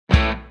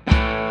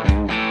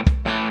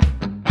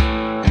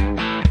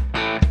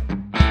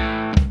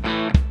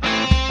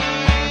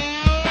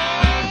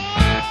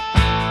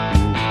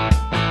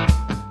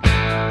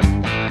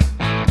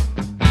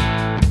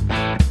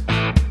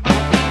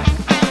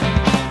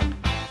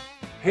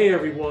Hey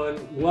everyone,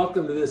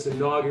 welcome to this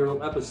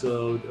inaugural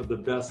episode of the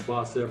Best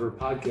Boss Ever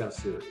podcast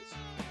series.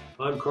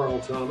 I'm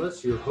Carl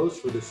Thomas, your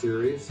host for the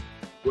series,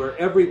 where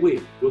every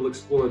week we'll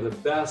explore the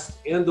best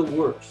and the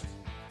worst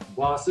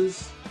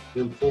bosses,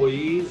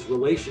 employees,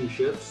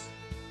 relationships,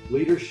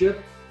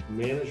 leadership,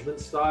 management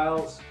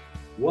styles,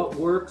 what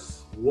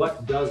works,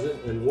 what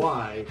doesn't, and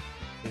why,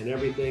 and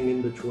everything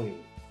in between.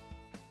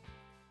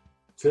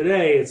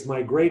 Today, it's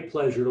my great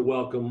pleasure to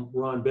welcome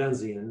Ron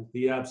Bension,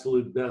 the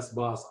absolute best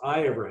boss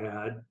I ever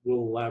had. We'll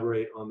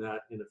elaborate on that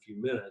in a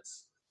few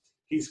minutes.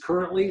 He's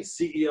currently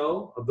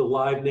CEO of the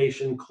Live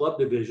Nation Club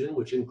Division,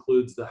 which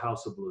includes the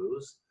House of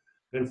Blues,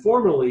 and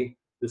formerly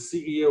the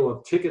CEO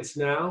of Tickets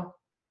Now,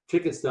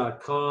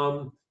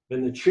 Tickets.com,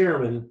 and the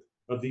chairman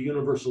of the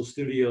Universal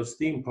Studios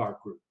Theme Park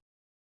Group.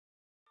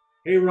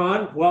 Hey,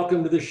 Ron,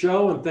 welcome to the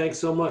show, and thanks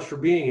so much for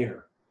being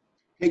here.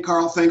 Hey,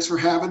 Carl, thanks for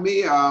having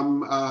me.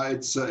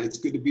 It's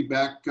good to be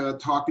back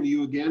talking to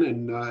you again,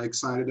 and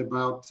excited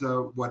about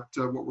what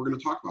we're going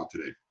to talk about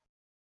today.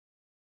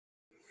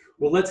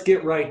 Well, let's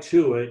get right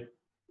to it.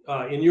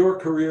 In your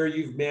career,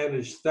 you've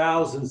managed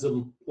thousands of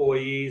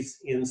employees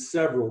in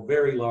several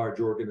very large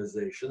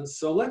organizations.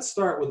 So let's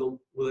start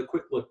with a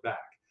quick look back.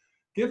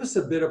 Give us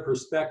a bit of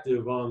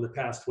perspective on the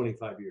past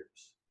 25 years.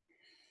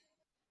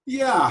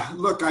 Yeah,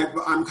 look,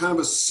 I'm kind of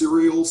a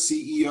serial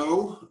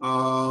CEO,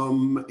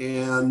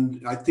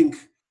 and I think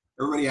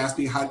everybody asks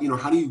me how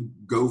do you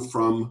go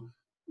from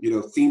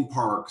theme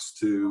parks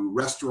to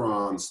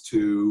restaurants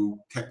to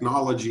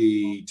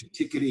technology to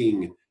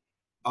ticketing,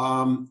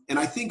 and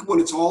I think when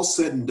it's all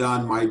said and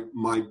done,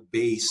 my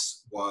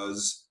base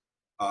was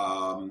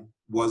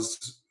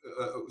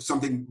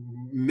something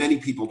many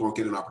people don't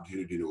get an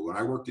opportunity to do. When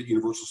I worked at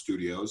Universal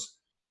Studios,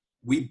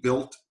 we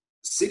built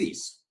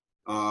cities.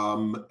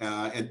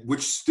 And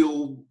which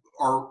still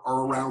are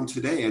around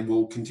today and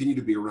will continue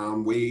to be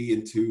around way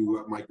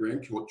into my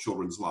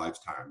grandchildren's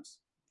lifetimes.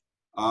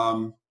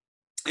 And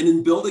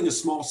in building a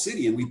small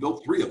city, and we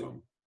built 3 of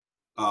them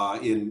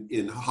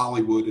in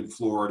Hollywood, in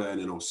Florida, and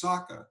in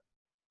Osaka,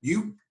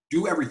 you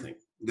do everything.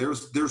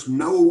 There's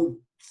no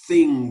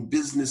thing,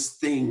 business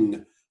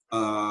thing,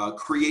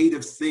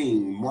 creative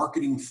thing,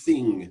 marketing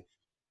thing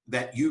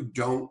that you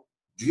don't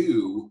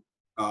do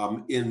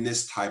in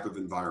this type of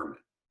environment.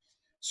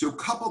 So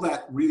couple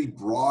that really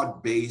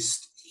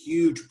broad-based,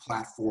 huge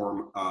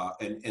platform,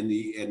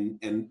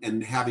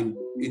 and having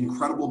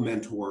incredible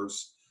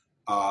mentors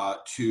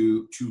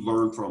to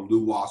learn from: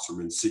 Lou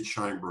Wasserman, Sid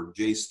Sheinberg,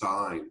 Jay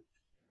Stein,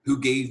 who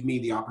gave me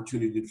the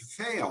opportunity to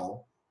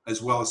fail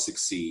as well as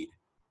succeed,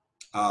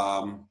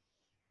 and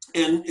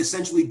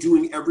essentially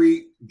doing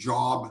every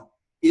job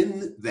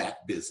in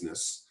that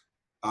business.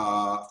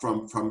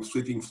 From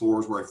sweeping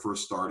floors where I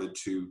first started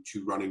to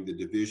running the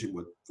division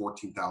with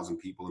 14,000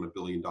 people and $1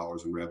 billion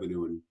in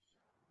revenue and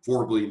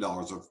 $4 billion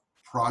of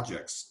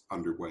projects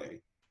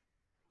underway.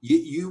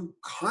 You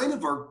kind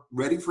of are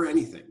ready for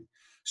anything.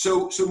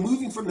 So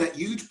moving from that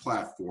huge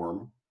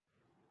platform,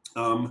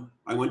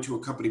 I went to a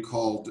company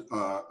called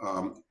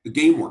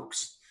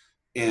GameWorks,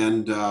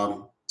 and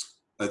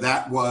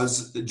that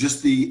was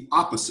just the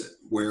opposite.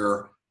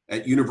 Where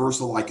at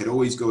Universal, I could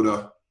always go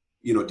to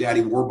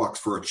Daddy Warbucks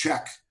for a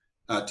check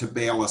to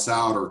bail us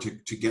out or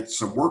to get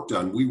some work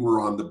done. We were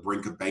on the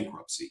brink of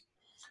bankruptcy.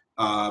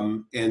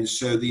 And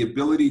so the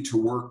ability to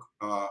work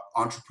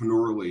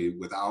entrepreneurially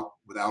without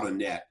a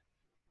net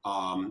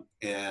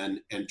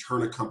and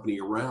turn a company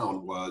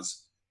around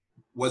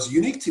was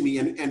unique to me.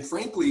 And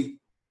frankly,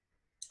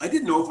 I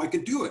didn't know if I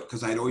could do it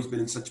because I'd always been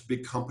in such a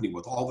big company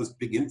with all this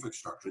big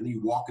infrastructure. And then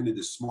you walk into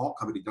this small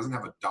company that doesn't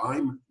have a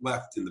dime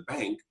left in the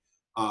bank,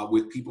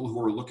 with people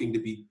who are looking to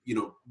be,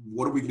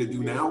 what are we going to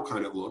do now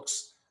kind of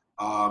looks.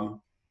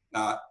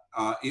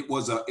 It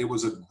was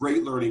a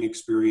great learning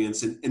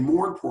experience. And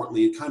more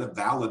importantly, it kind of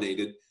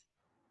validated,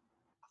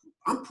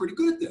 I'm pretty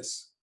good at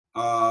this.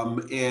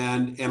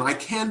 And I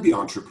can be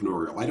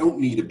entrepreneurial. I don't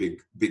need a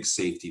big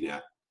safety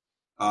net.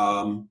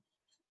 And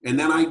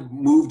then I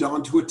moved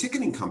on to a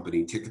ticketing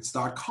company,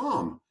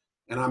 Tickets.com.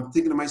 And I'm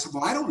thinking to myself,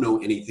 well, I don't know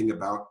anything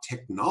about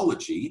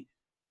technology.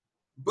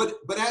 But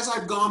as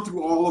I've gone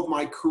through all of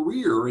my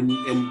career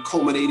and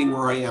culminating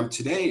where I am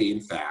today,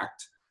 in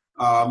fact,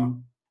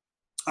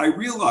 I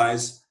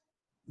realize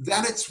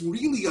that it's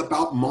really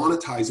about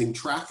monetizing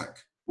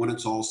traffic when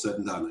it's all said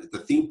and done. At the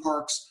theme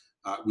parks,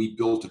 we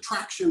built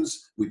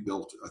attractions, we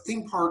built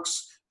theme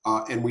parks,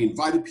 and we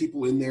invited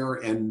people in there,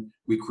 and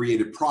we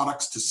created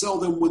products to sell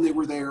them when they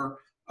were there.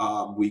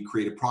 We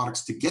created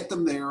products to get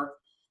them there,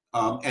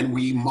 and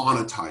we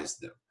monetized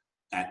them.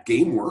 At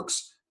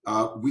GameWorks,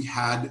 we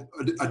had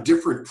a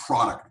different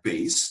product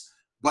base,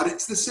 but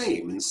it's the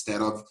same.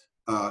 Instead of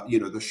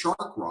the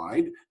shark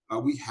ride,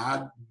 we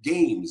had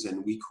games,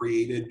 and we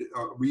created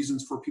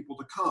reasons for people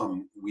to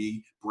come.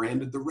 We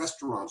branded the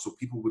restaurant so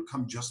people would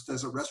come just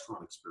as a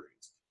restaurant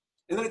experience.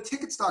 And then at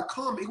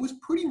Tickets.com, it was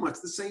pretty much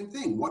the same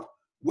thing.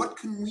 What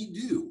can we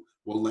do?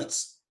 Well,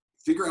 let's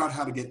figure out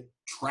how to get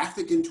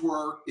traffic into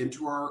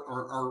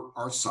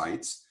our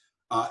sites,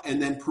 and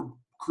then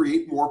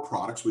create more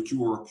products, which you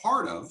were a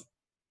part of,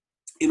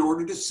 in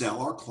order to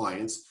sell our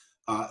clients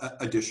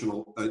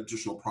additional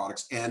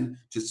products and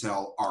to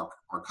sell our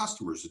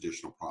customers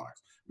additional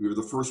products. We were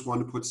the first one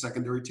to put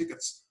secondary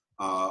tickets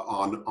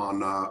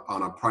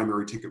on a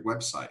primary ticket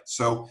website.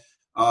 So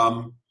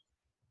to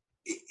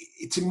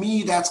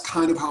me, that's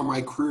kind of how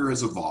my career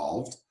has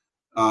evolved.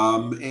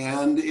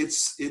 And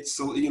it's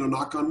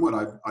knock on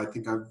wood, I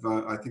think I've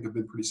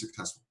been pretty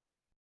successful.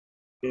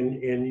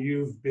 And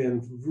you've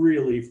been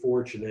really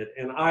fortunate,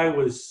 and I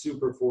was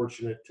super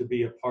fortunate to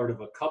be a part of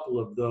a couple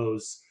of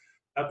those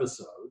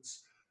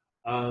episodes.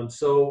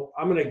 So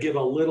I'm going to give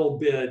a little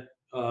bit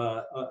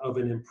of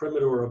an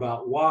imprimatur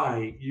about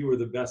why you were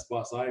the best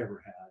boss I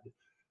ever had.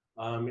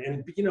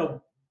 And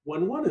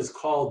when one is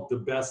called the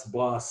best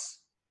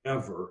boss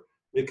ever,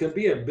 it can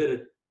be a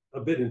bit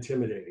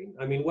intimidating.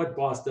 I mean, what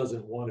boss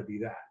doesn't want to be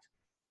that?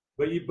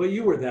 But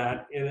you were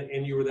that,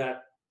 and you were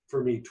that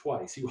for me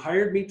twice. You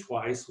hired me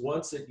twice,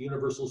 once at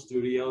Universal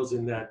Studios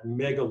in that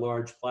mega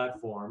large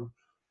platform.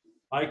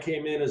 I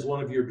came in as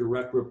one of your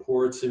direct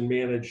reports and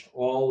managed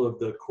all of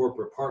the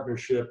corporate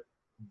partnership,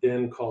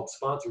 then called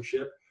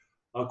sponsorship,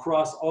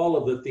 across all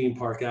of the theme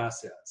park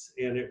assets.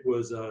 And it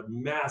was a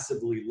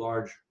massively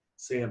large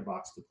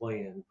sandbox to play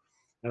in.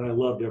 And I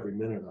loved every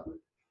minute of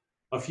it.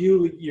 A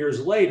few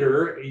years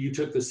later, you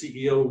took the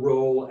CEO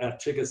role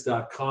at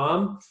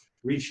tickets.com,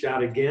 reached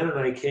out again, and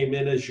I came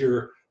in as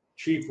your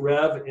Chief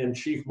Rev and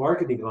Chief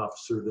Marketing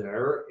Officer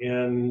there.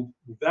 And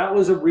that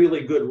was a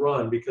really good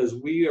run because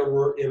we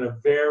were in a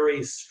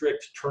very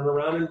strict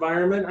turnaround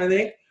environment, I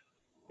think.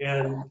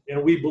 And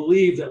we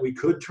believed that we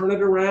could turn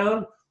it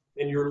around,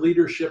 and your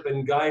leadership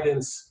and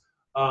guidance,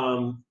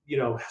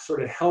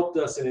 sort of helped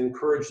us and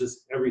encouraged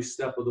us every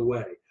step of the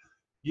way.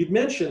 You'd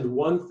mentioned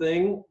one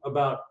thing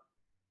about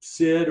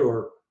Sid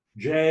or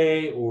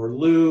Jay or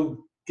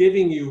Lou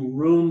giving you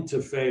room to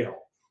fail,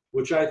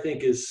 which I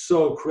think is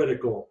so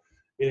critical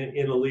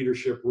in a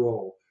leadership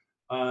role.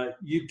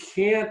 You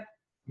can't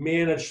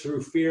manage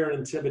through fear and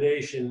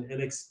intimidation and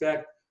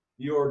expect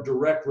your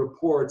direct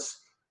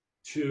reports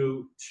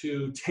to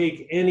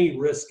take any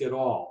risk at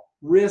all.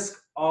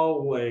 Risk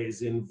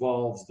always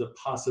involves the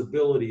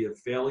possibility of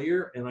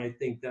failure, and I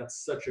think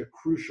that's such a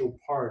crucial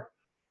part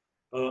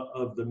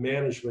of the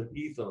management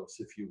ethos,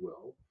 if you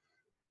will.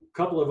 A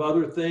couple of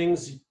other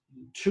things: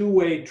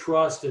 two-way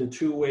trust and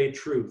two-way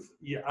truth.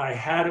 I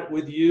had it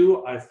with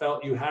you, I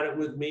felt you had it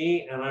with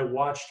me, and I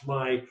watched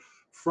my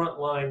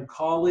frontline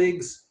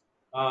colleagues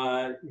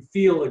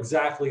feel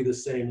exactly the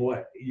same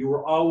way. You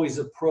were always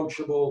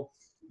approachable.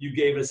 You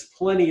gave us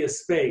plenty of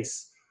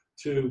space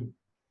to,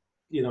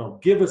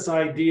 give us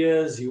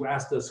ideas. You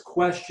asked us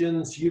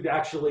questions. You'd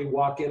actually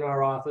walk in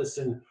our office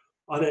and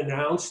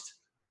unannounced,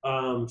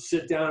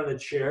 sit down in a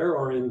chair,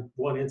 or in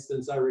one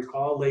instance I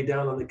recall, lay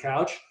down on the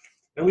couch.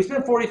 And we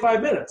spent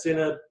 45 minutes in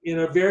a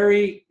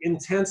very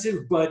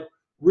intensive but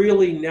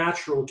really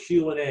natural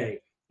Q&A.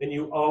 And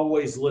you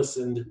always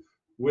listened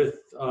with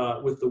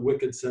the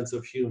wicked sense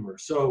of humor.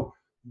 So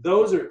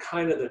those are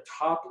kind of the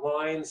top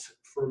lines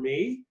for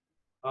me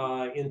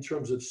in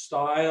terms of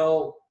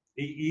style,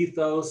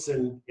 ethos,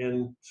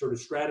 and sort of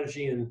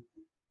strategy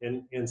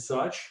and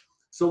such.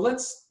 So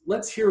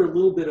let's hear a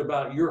little bit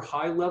about your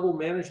high-level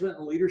management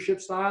and leadership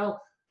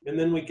style, and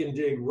then we can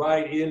dig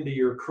right into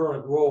your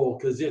current role,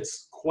 because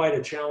it's quite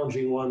a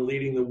challenging one,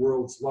 leading the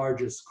world's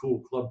largest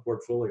cool club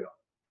portfolio.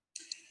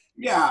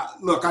 Yeah,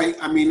 look,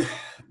 I mean,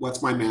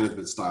 what's my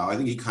management style? I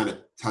think he kind of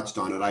touched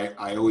on it.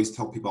 I always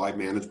tell people I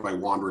manage by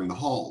wandering the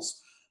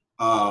halls.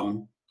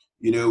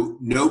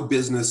 No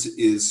business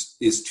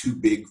is too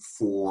big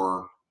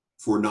for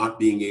not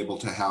being able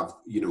to have,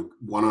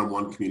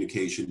 one-on-one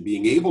communication,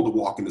 being able to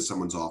walk into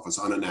someone's office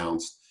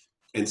unannounced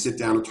and sit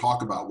down and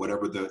talk about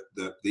whatever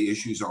the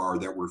issues are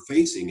that we're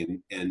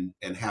facing,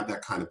 and have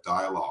that kind of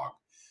dialogue.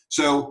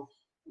 So,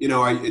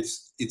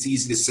 it's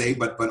easy to say,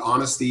 but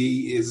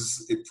honesty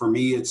for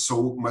me, it's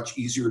so much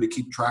easier to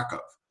keep track of.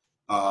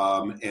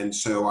 And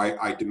so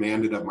I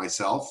demand it of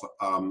myself,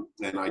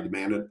 and I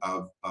demand it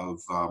of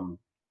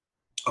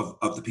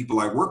the people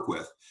I work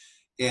with.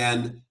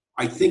 And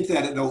I think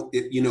that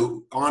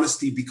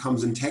honesty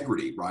becomes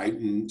integrity, right?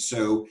 And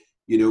so,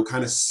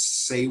 kind of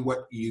say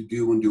what you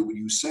do and do what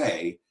you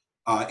say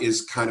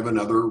is kind of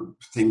another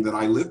thing that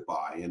I live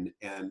by.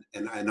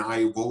 And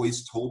I've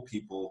always told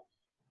people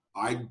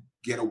I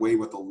get away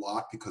with a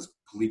lot because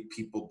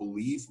people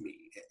believe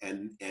me,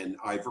 and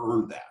I've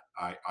earned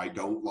that. I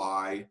don't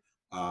lie,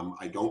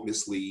 I don't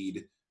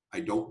mislead,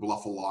 I don't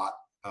bluff a lot,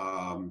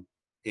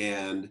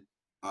 and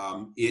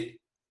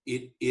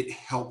it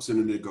helps in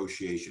a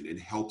negotiation. It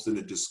helps in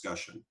a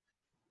discussion,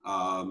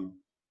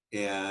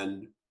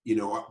 and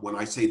when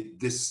I say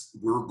this,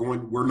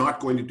 we're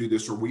not going to do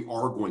this, or we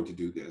are going to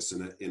do this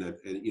in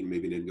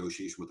maybe a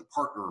negotiation with a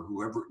partner or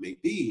whoever it may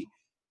be.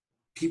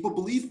 People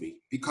believe me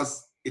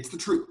because it's the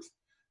truth.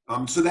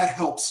 So that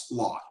helps a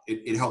lot.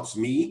 It helps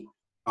me,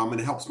 and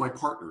it helps my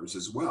partners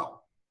as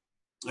well.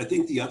 I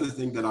think the other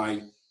thing that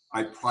I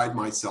pride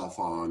myself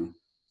on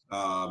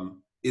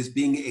is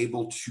being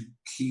able to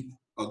keep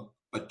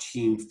a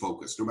team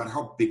focused, no matter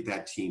how big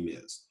that team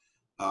is.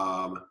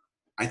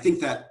 I I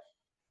think that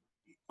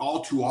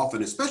all too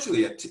often,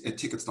 especially at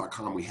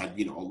tickets.com, we had,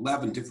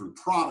 11 different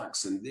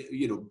products and,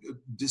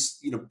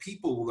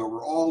 people that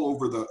were all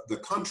over the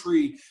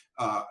country,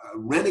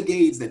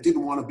 renegades that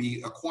didn't want to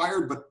be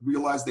acquired, but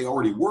realized they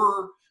already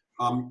were.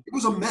 It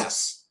was a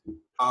mess.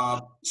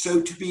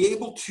 So to be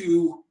able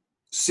to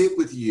sit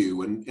with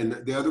you and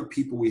the other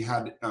people we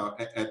had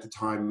at the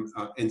time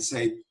and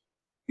say,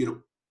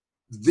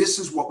 this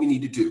is what we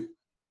need to do,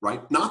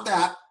 right? Not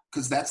that,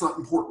 because that's not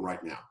important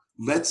right now.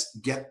 Let's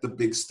get the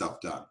big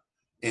stuff done.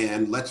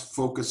 And let's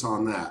focus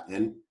on that.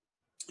 And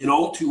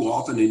all too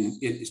often,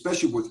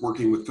 especially with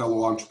working with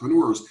fellow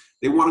entrepreneurs,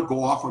 they want to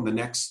go off on the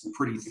next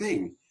pretty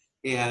thing,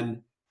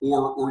 and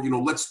or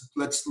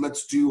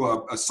let's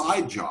do a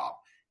side job.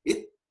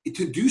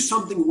 To do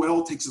something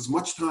well takes as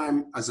much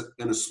time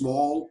in a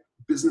small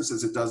business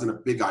as it does in a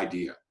big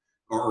idea,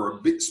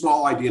 or a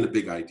small idea and a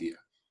big idea.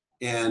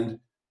 And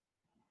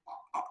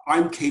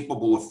I'm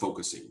capable of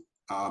focusing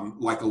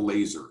like a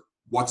laser.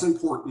 What's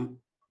important?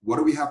 What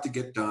do we have to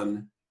get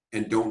done?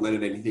 And don't let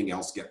anything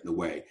else get in the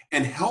way.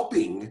 And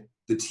helping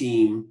the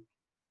team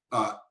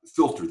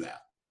filter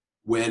that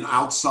when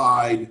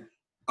outside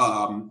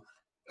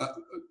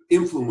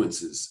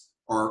influences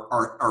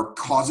are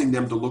causing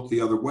them to look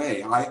the other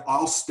way.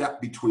 I'll step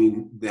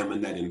between them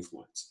and that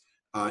influence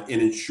and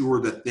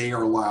ensure that they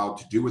are allowed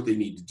to do what they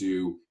need to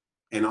do,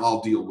 and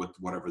I'll deal with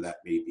whatever that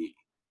may be.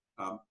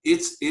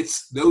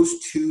 It's those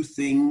two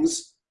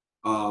things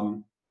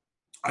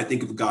I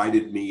think have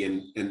guided me,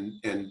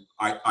 and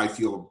I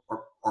feel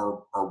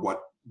are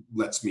what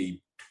lets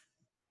me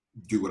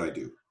do what I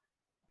do.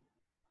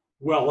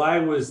 Well, I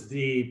was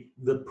the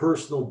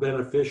personal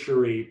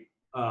beneficiary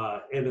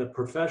and a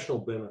professional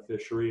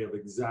beneficiary of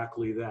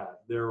exactly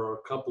that. There are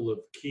a couple of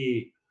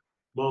key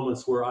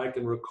moments where I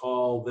can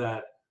recall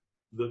that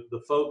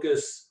the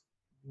focus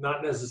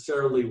not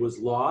necessarily was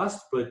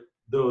lost, but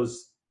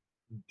those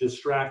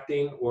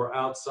distracting or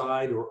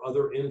outside or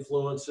other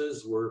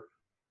influences were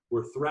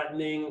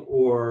threatening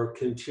or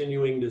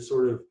continuing to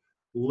sort of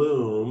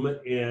loom,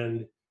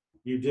 and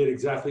you did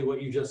exactly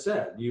what you just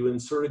said. You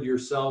inserted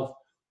yourself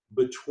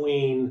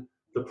between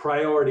the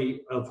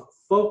priority of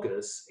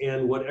focus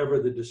and whatever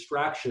the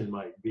distraction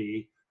might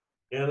be.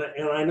 And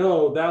I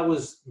know that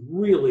was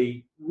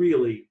really,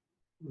 really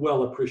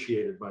well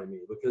appreciated by me,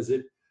 because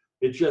it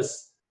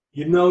just,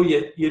 you know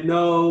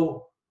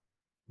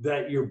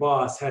that your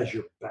boss has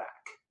your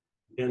back,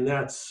 and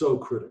that's so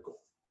critical.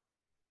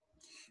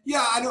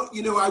 Yeah,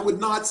 I would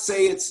not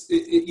say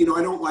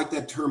I don't like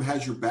that term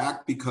 "has your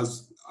back,"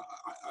 because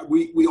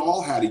we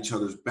all had each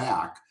other's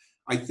back.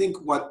 I think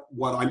what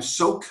I'm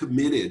so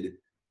committed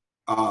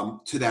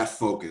to that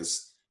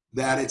focus,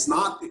 that it's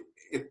not,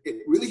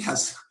 it really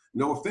has,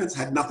 no offense,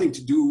 had nothing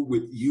to do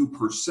with you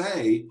per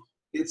se.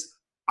 It's,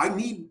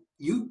 we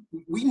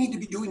need to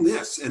be doing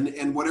this,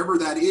 and whatever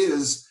that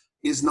is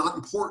not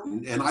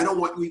important, and I don't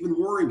want you even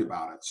worrying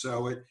about it.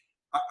 So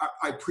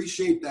I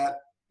appreciate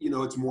that,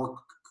 it's more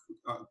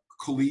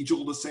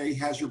collegial to say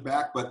has your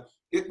back, but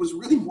it was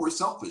really more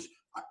selfish.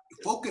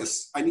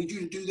 Focus. I need you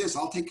to do this.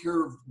 I'll take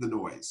care of the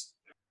noise.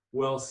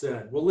 Well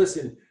said. Well,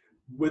 listen,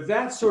 with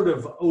that sort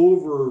of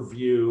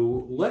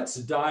overview, let's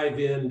dive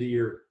into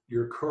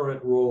your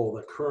current role,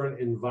 the current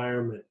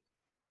environment,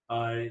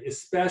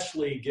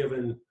 especially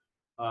given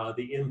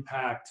the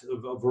impact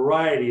of a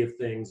variety of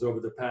things over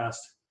the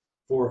past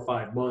 4 or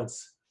 5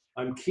 months.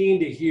 I'm keen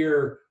to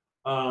hear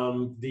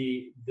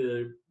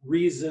the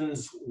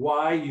reasons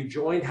why you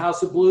joined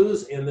House of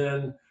Blues, and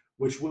then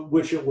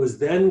which it was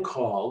then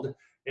called,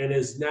 and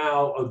is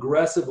now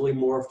aggressively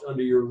morphed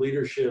under your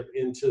leadership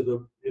into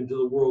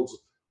the world's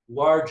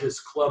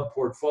largest club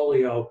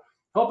portfolio.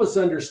 Help us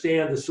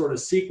understand the sort of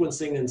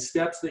sequencing and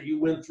steps that you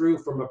went through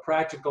from a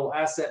practical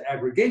asset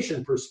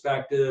aggregation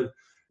perspective,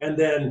 and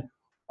then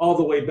all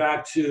the way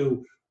back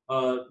to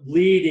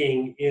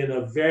leading in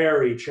a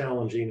very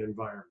challenging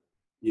environment.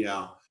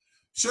 Yeah.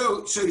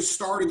 So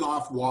starting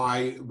off,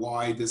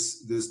 why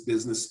this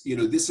business?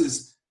 This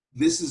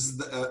is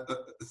a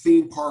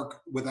theme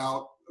park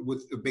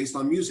based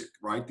on music,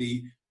 right?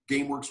 The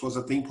GameWorks was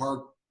a theme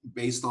park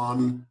based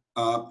on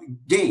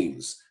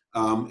games,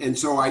 and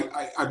so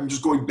I'm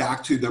just going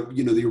back to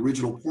the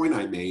original point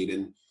I made,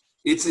 and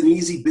it's an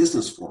easy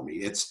business for me.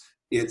 It's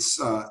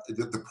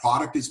the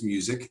product is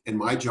music, and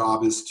my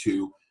job is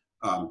to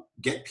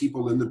get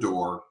people in the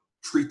door,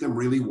 treat them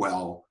really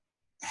well,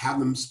 have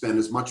them spend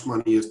as much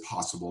money as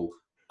possible,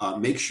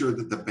 make sure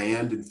that the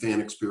band and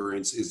fan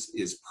experience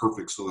is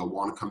perfect so they'll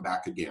want to come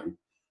back again.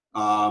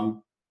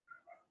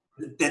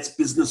 That's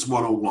business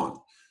 101.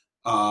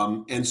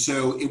 And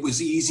so it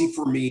was easy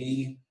for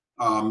me.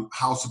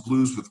 House of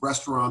Blues with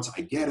restaurants,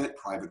 I get it.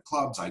 Private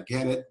clubs, I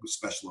get it. With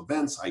special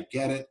events, I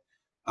get it.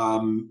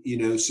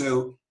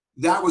 So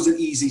that was an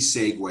easy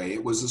segue.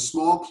 It was a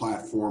small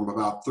platform,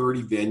 about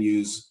 30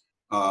 venues,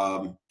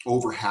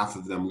 over half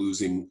of them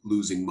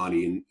losing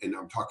money, and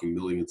I'm talking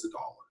millions of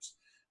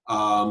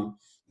dollars.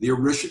 The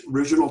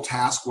original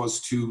task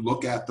was to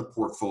look at the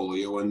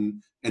portfolio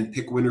and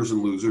pick winners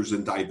and losers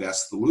and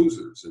divest the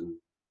losers. And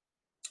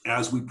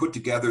as we put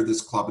together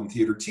this club and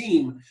theater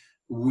team,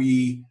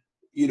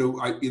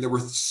 there were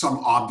some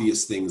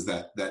obvious things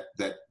that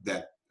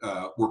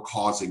were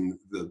causing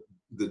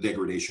the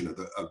degradation of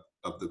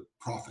the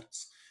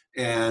profits.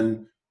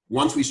 And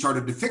once we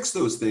started to fix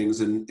those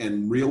things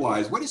and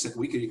realize, wait a second,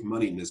 we can make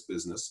money in this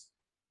business,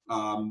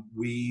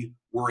 we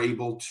were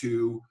able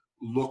to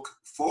look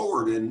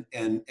forward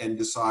and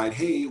decide,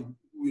 hey,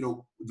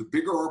 the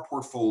bigger our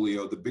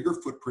portfolio, the bigger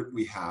footprint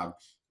we have,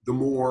 the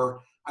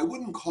more, I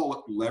wouldn't call it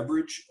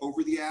leverage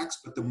over the acts,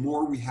 but the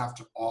more we have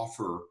to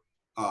offer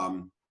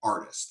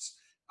artists.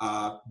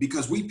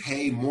 Because we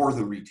pay more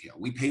than retail.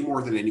 We pay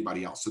more than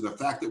anybody else. So the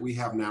fact that we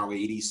have now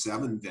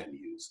 87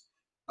 venues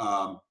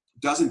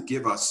doesn't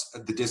give us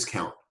the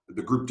discount,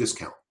 the group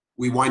discount.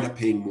 We wind up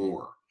paying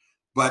more.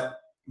 But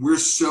we're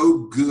so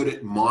good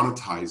at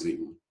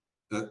monetizing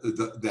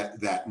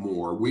that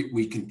more.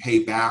 We can pay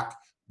back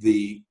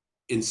the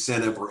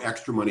incentive or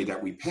extra money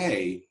that we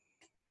pay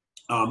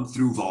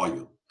through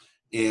volume.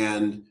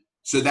 And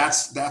so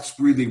that's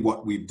really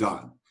what we've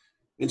done.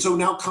 And so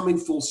now coming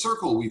full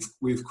circle,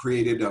 we've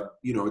created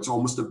it's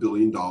almost $1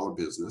 billion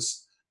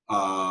business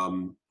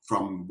from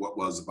what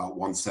was about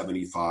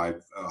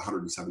 175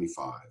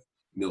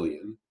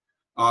 million.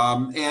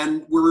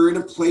 And we're in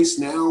a place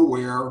now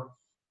where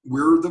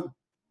we're the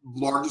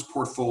largest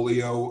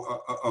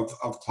portfolio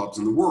of clubs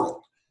in the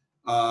world.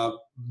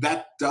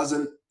 That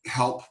doesn't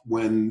help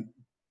when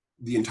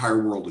the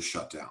entire world is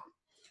shut down.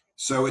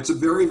 So it's a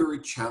very, very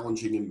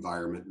challenging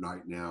environment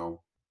right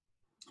now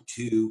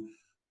to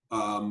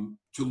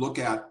look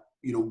at,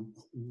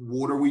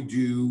 what do we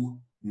do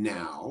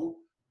now,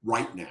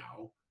 right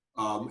now,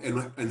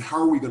 and how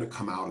are we going to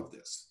come out of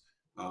this?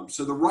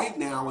 So the right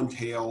now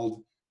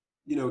entailed,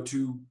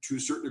 to a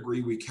certain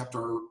degree, we kept a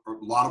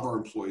lot of our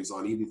employees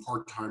on, even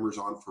part-timers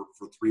on for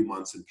 3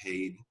 months and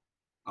paid.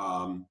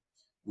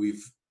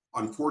 We've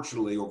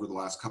unfortunately over the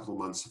last couple of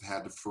months have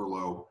had to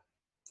furlough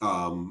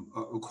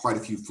quite a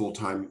few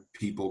full-time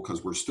people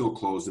because we're still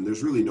closed and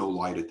there's really no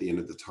light at the end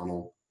of the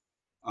tunnel.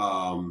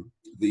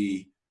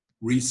 The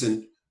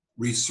recent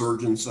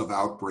resurgence of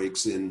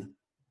outbreaks in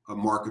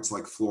markets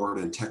like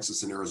Florida and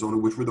Texas and Arizona,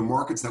 which were the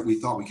markets that we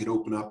thought we could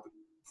open up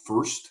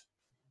first,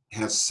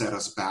 has set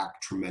us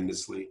back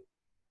tremendously.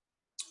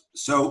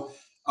 So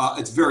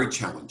it's very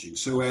challenging.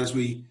 So as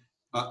we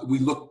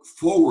look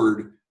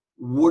forward,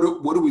 what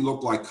do we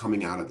look like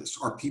coming out of this?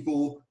 Are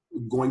people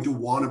going to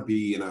want to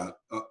be in a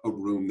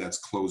room that's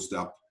closed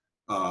up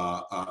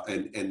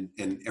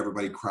and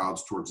everybody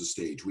crowds towards the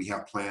stage? We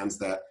have plans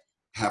that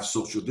have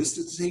social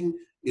distancing.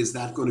 Is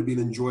that going to be an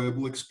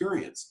enjoyable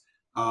experience?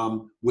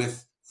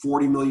 With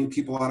 40 million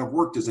people out of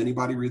work, does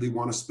anybody really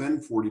want to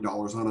spend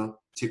 $40 on a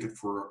ticket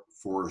for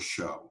a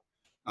show?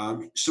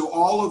 So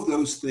all of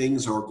those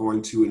things are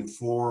going to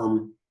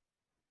inform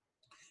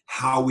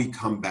how we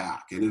come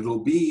back, and it'll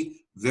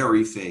be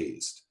very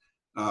phased.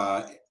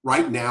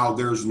 Right now,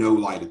 there's no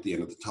light at the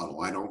end of the tunnel.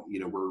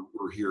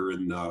 We're here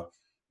in the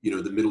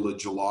middle of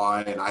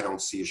July, and I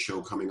don't see a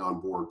show coming on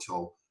board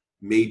till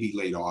maybe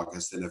late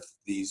August. And if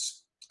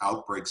these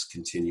outbreaks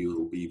continue,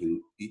 it'll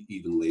be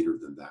even later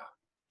than that.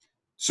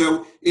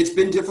 So it's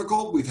been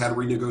difficult. We've had to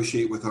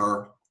renegotiate with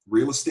our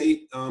real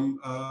estate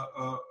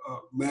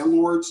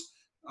landlords.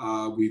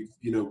 We've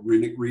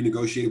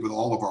renegotiated with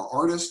all of our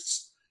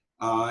artists,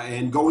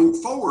 and going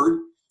forward,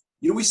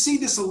 we see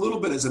this a little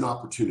bit as an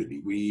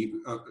opportunity.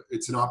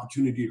 It's an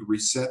opportunity to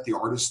reset the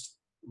artist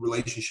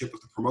relationship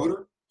with the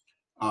promoter.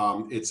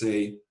 It's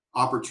a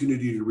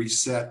opportunity to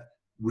reset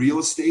real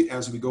estate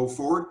as we go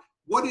forward.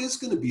 What is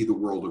going to be the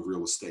world of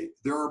real estate?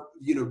 There are,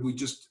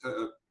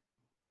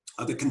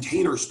 the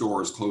Container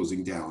Store is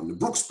closing down. The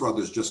Brooks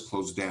Brothers just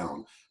closed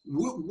down.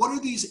 What are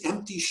these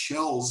empty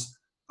shells?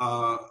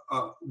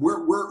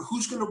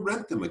 Who's going to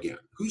rent them again?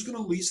 Who's going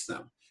to lease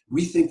them?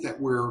 We think that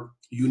we're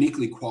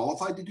uniquely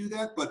qualified to do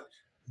that, but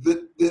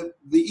the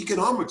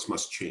economics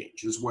must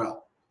change as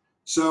well.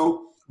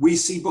 So we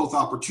see both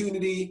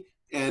opportunity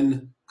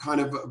and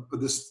kind of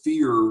this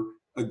fear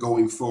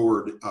going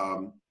forward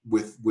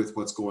with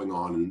what's going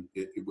on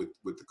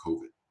with the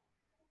COVID.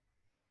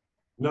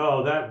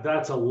 No,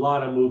 that's a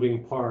lot of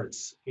moving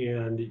parts,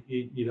 and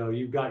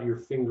you've got your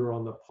finger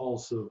on the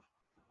pulse of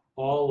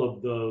all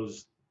of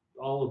those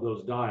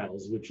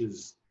dials, which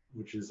is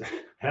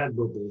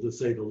admirable to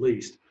say the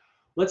least.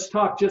 Let's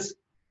talk just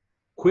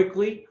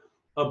quickly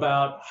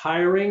about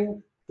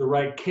hiring, the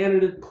right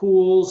candidate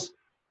pools,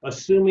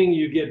 assuming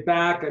you get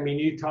back. I mean,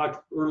 you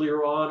talked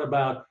earlier on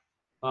about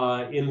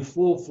in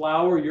full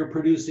flower, you're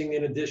producing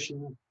in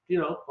addition,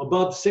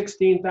 above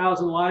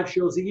 16,000 live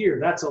shows a year.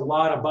 That's a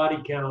lot of body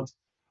count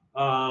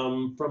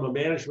from a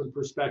management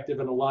perspective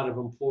and a lot of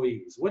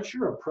employees. What's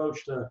your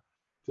approach to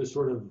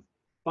sort of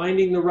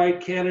finding the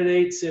right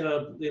candidates in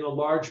a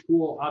large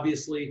pool?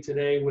 Obviously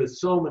today with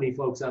so many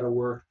folks out of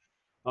work,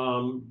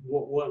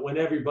 when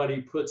everybody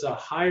puts a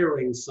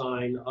hiring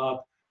sign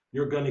up,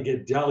 you're going to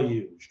get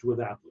deluged with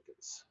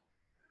applicants.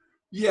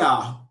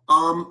 Yeah.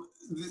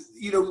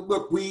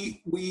 Look,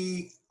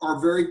 we are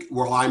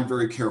I'm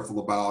very careful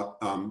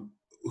about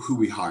who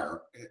we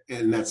hire,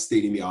 and that's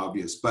stating the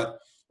obvious. But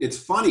it's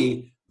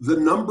funny, the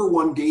number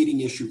one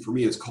gating issue for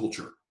me is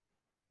culture.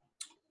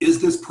 Is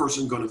this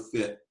person going to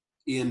fit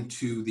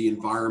into the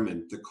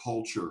environment, the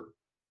culture,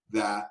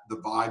 that the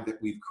vibe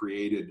that we've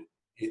created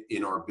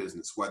in our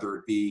business, whether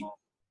it be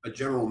a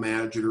general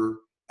manager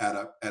at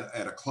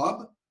a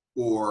club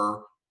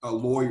or a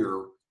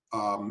lawyer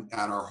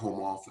at our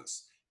home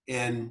office.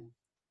 And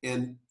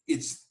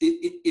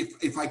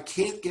if I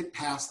can't get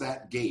past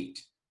that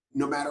gate,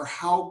 no matter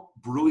how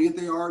brilliant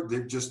they are,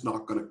 they're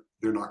not going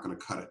to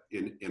cut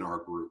it in our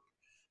group.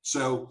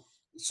 So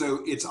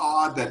it's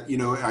odd that,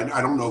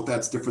 I don't know if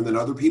that's different than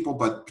other people,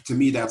 but to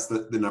me, that's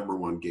the number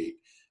one gate.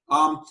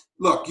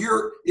 Look,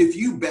 if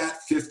you bet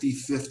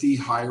 50-50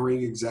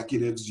 hiring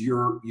executives,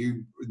 you're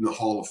in the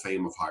Hall of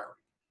Fame of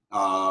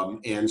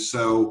hiring. And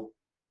so,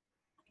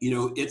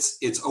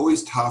 it's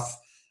always tough.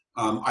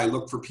 I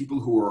look for people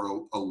who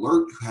are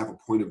alert, who have a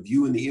point of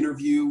view in the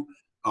interview.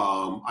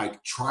 I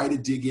try to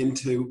dig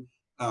into,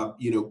 a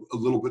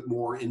little bit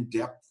more in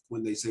depth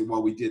when they say,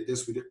 well, we did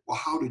this, well,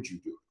 how did you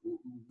do it?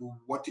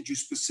 What did you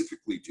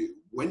specifically do?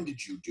 When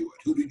did you do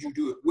it? Who did you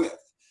do it with?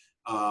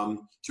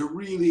 To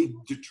really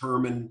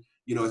determine,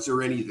 is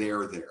there any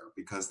there?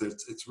 Because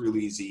it's really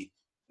easy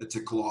to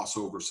gloss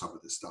over some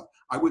of this stuff.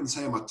 I wouldn't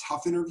say I'm a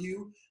tough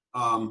interview,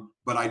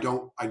 but I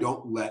don't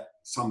let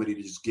somebody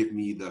just give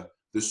me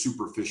the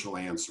superficial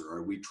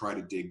answer. We try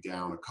to dig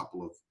down a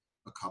couple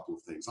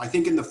of things. I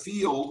think in the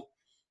field,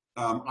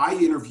 I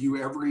interview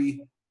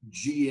every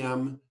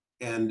GM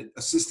and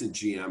assistant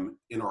GM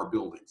in our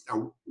buildings.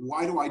 Now,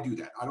 why do I do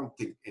that? I don't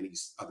think any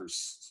other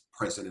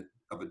president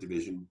of a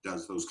division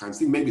does those kinds of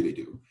things. Maybe they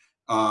do.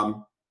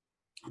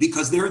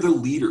 Because they're the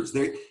leaders.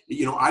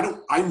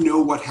 I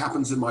know what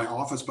happens in my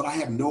office, but I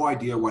have no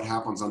idea what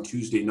happens on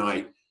Tuesday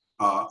night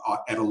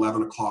at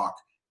 11 o'clock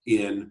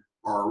in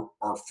our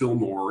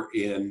Fillmore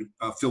in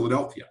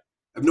Philadelphia.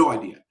 I have no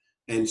idea.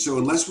 And so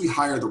unless we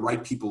hire the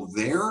right people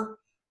there,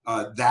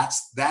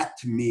 that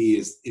to me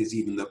is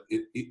even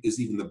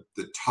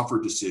the tougher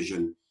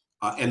decision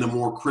and the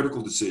more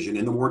critical decision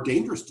and the more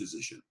dangerous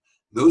decision.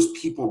 Those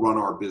people run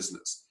our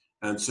business.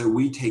 And so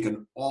we take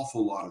an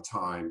awful lot of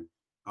time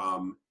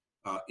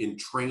in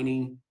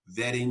training,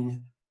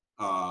 vetting,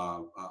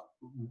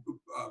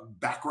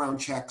 background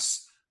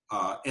checks,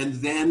 and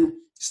then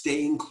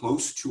staying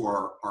close to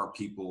our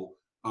people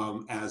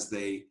as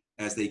they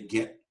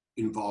get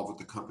involved with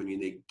the company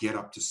and they get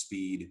up to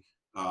speed.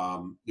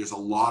 There's a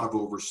lot of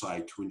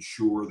oversight to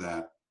ensure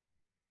that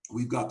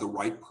we've got the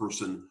right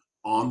person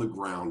on the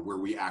ground where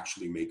we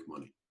actually make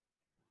money.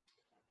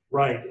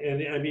 Right.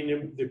 And I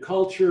mean, the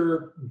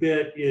culture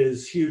bit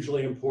is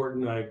hugely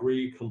important. I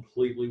agree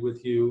completely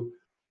with you.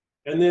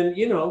 And then,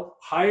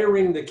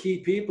 hiring the key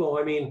people,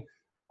 I mean,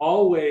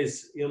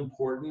 always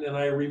important. And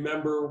I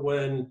remember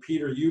when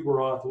Peter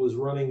Uberoth was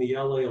running the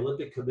LA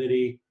Olympic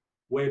Committee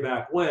way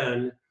back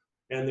when,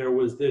 and there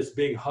was this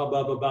big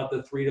hubbub about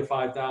the 3,000 to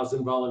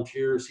 5,000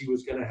 volunteers he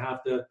was going to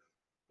have to,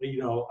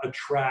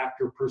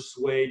 attract or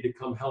persuade to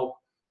come help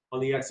on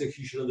the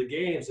execution of the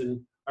games.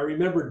 And I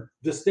remember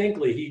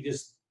distinctly,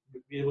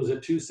 it was a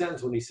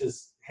 2-sentence when he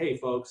says, hey,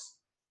 folks,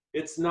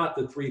 it's not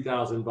the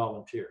 3,000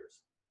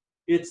 volunteers.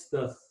 It's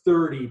the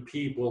 30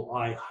 people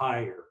I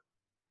hire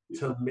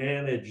to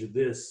manage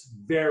this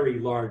very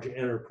large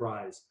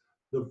enterprise.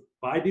 If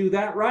I do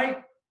that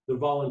right, the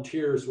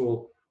volunteers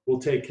will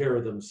take care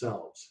of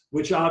themselves,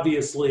 which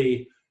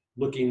obviously,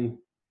 looking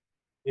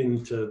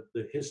into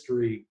the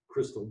history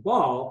crystal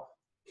ball,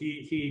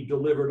 he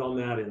delivered on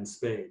that in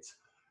spades.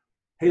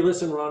 Hey,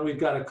 listen, Ron, we've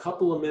got a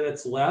couple of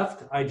minutes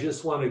left. I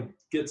just want to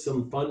get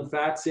some fun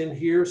facts in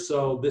here.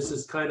 So this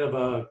is kind of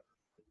a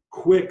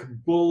quick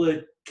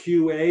bullet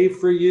QA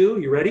for you.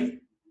 You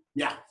ready?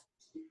 Yeah.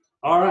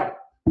 All right.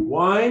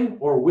 Wine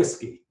or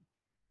whiskey?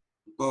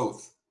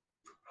 Both.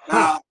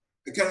 Can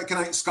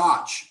I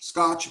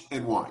Scotch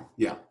and wine?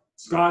 Yeah.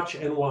 Scotch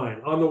and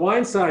wine. On the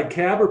wine side,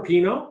 Cab or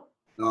Pinot?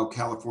 Oh,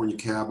 California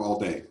Cab all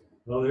day.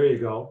 Oh, there you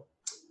go.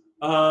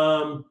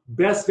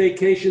 Best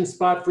vacation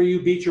spot for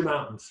you, beach or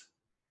mountains?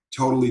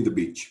 Totally the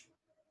beach.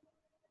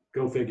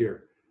 Go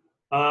figure.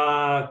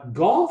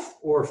 Golf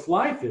or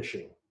fly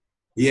fishing?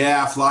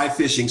 Yeah, fly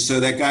fishing. So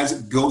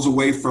that goes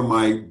away from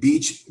my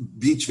beach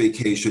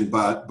vacation,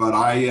 but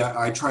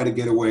I try to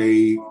get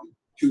away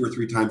 2 or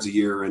 3 times a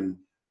year and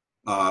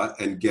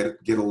get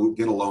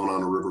alone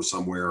on a river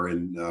somewhere,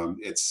 and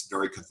it's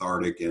very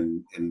cathartic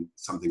and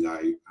something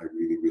I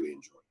really, really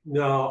enjoy.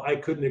 No, I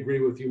couldn't agree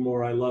with you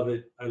more. I love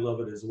it. I love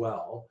it as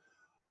well.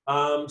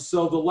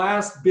 So the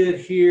last bit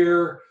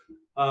here,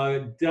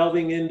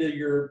 delving into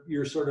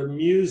your sort of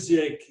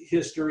music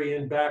history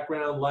and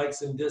background,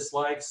 likes and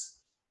dislikes.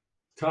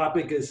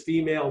 Topic is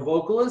female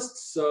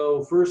vocalists.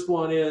 So first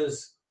one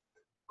is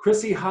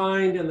Chrissie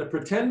Hynde and the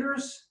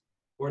Pretenders,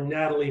 or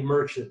Natalie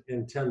Merchant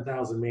in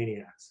 10,000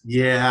 Maniacs?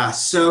 Yeah,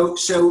 so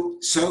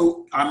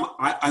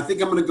I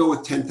think I'm going to go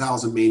with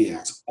 10,000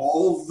 Maniacs.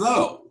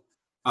 Although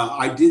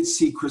I did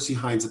see Chrissie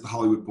Hynde at the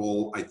Hollywood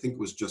Bowl, I think it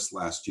was just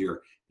last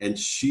year, and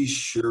she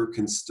sure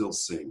can still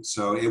sing.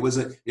 So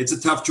it's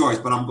a tough choice,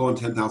 but I'm going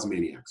 10,000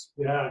 Maniacs.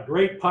 Yeah,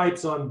 great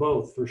pipes on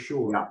both for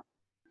sure. Yeah.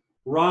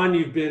 Ron,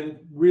 you've been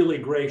really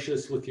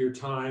gracious with your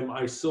time.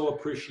 I so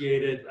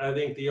appreciate it. I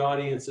think the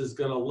audience is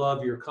going to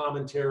love your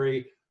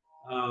commentary.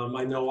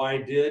 I know I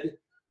did.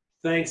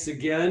 Thanks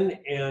again,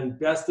 and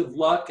best of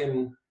luck.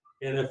 And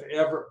if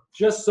ever,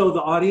 just so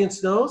the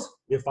audience knows,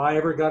 if I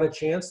ever got a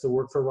chance to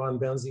work for Ron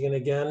Bension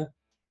again,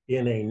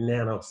 in a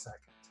nanosecond.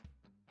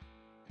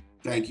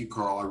 Thank you,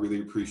 Carl. I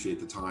really appreciate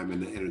the time,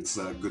 and it's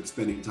good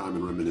spending time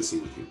and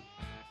reminiscing with you.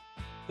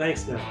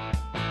 Thanks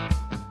now.